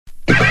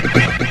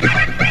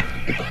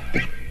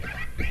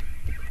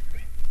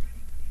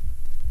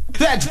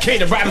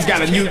Educated rappers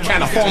got a new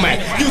kind of format.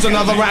 Use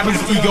another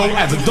rapper's ego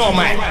as a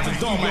doormat.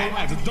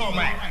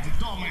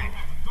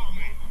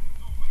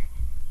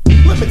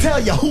 Let me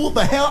tell you who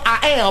the hell I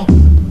am.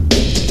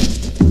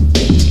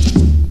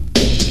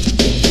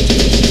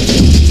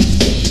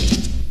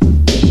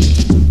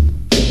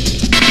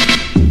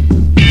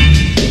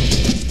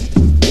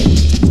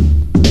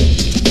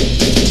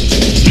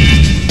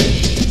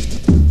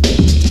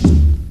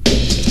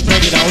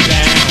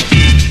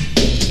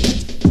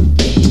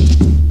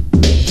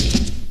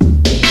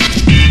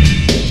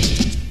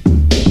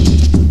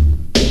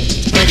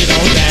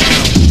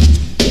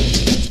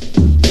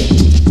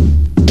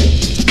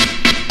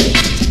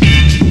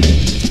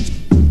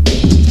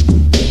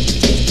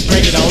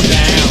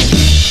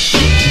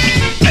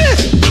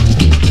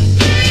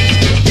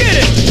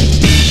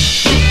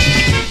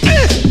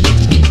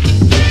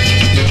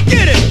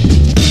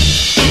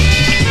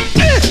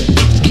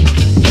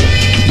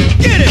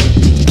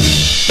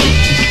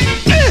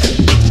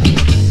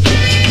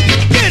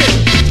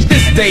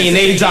 Day and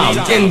age, I'm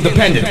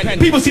independent.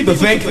 People seem to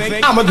think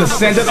I'm a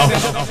descendant of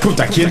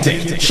Kuta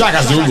Kinte,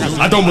 Shaka Zulu.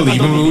 I don't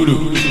believe in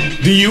voodoo.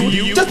 Do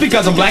you? Just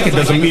because I'm black, it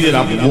doesn't mean that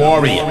I'm a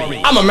warrior.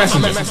 I'm a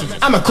messenger.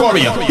 I'm a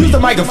courier. Use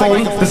the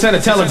microphone to send a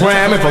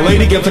telegram. If a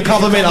lady gives a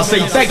compliment, I'll say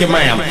thank you,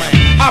 ma'am.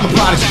 I'm a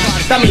prodigy.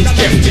 That means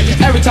gift.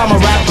 Every time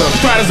I rap, the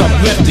crowd is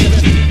uplifted.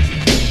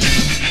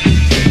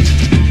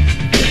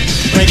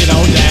 Break it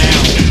on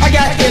down. I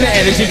got inner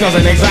energy cause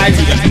of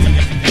anxiety.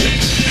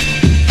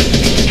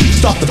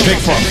 Stop the big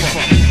funk.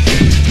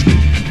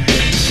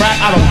 Rap,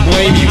 I don't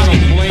blame you.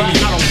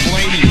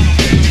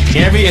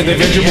 Every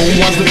individual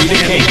wants to be the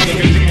king.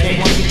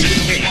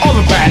 All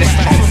the baddest.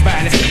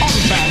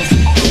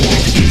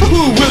 But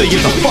who really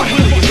gives a fuck?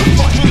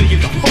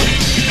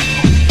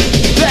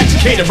 The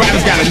educated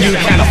rappers got a new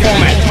kind of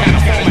format.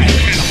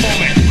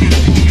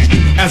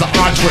 As an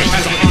entree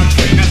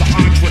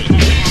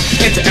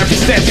into every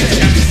sentence.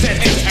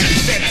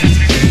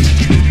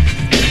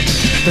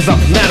 Cause I'm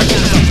fanatical.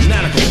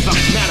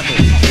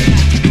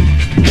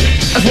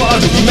 That's what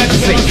others are meant to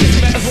say.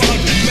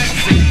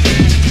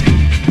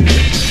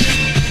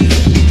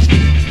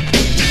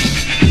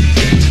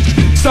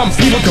 Some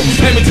people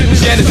compare me to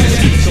Genesis,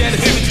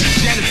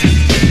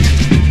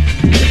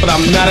 but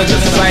I'm not a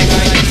disciple.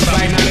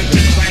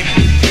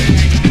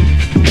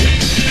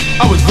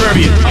 I was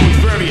brilliant.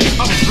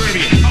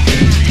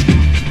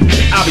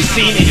 I'll be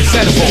seen in your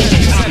centerfold.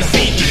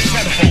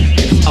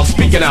 I'm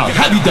speaking out.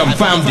 Have you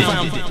dumbfounded?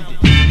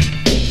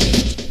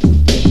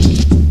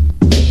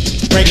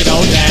 Break it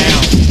all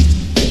down.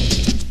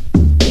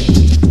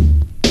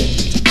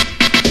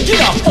 Get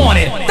up on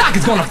it. Doc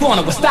is gonna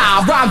flaunt it with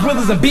style. Rhymes,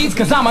 rhythms, and beats,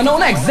 cause I'm a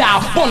known exile.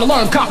 Born to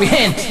learn,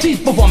 comprehend,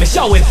 teach, perform, and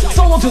show it.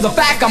 Solo to the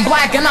fact I'm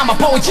black and I'm a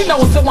poet. You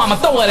know it, so I'ma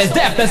throw it as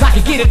depth as I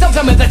can get it. Don't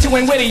tell me that you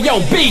ain't with it,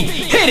 yo, B.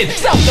 Hit it.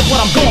 Self is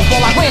what I'm going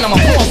for. Like rain, I'm a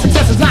floor.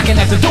 Success is knocking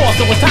at the door,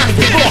 so it's time to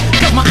get raw.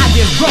 Cause my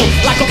ideas grow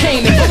like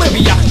cocaine in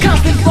Bolivia.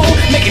 Constant flow,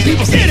 making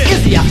people see it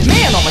easier.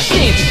 Man on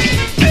machine.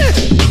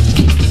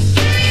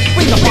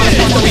 Bring the party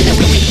on the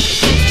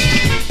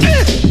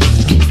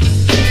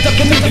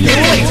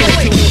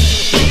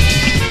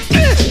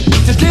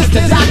to this, the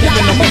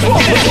document, the most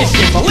wrong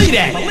position. Believe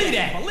that.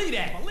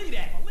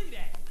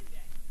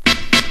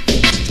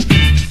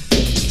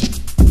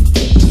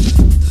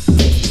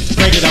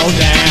 Break it all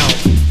down.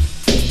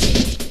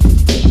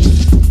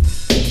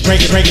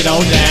 Break it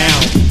all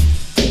down.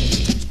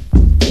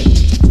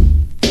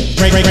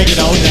 Break it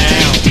all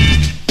down.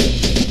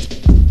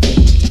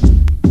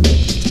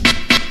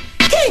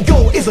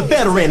 Is a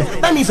veteran,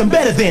 that means I'm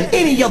better than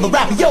any other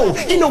rapper, yo.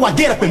 You know I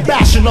get up and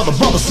bash another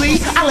brother, see?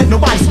 I let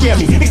nobody scare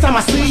me. Next time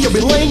I see you, you'll be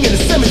laying in the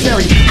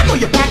cemetery. I know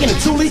you're packing a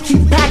toolie,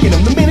 keep packing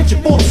them. The minute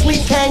you fall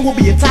asleep, Kang will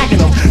be attacking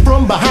them.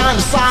 From behind,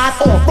 the side,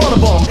 or in front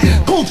of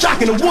them. Cold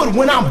jock in the wood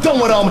when I'm done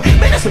with them.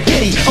 Man, that's a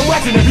pity, I'm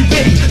waxing every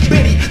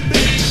bitty.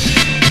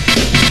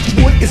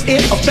 What is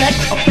in effect?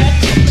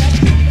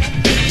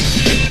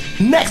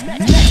 Next.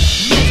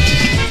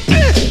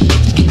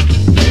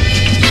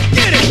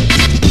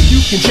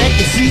 You can check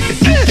and see if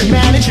you can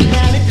manage it.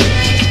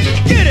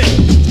 Get it.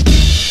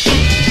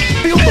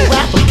 Feel the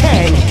rap of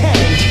Kang.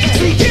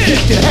 See if you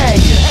can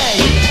hang.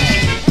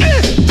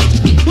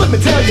 Let me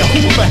tell you who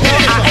the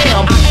hell I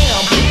am.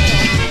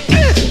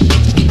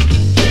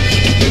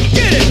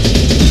 Get it.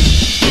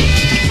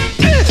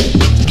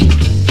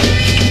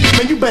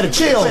 Man, you better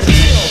chill.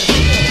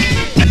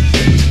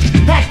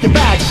 Pack your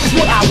bag is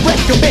what I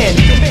recommend.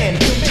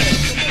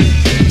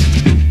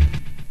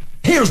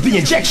 Here's the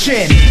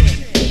injection.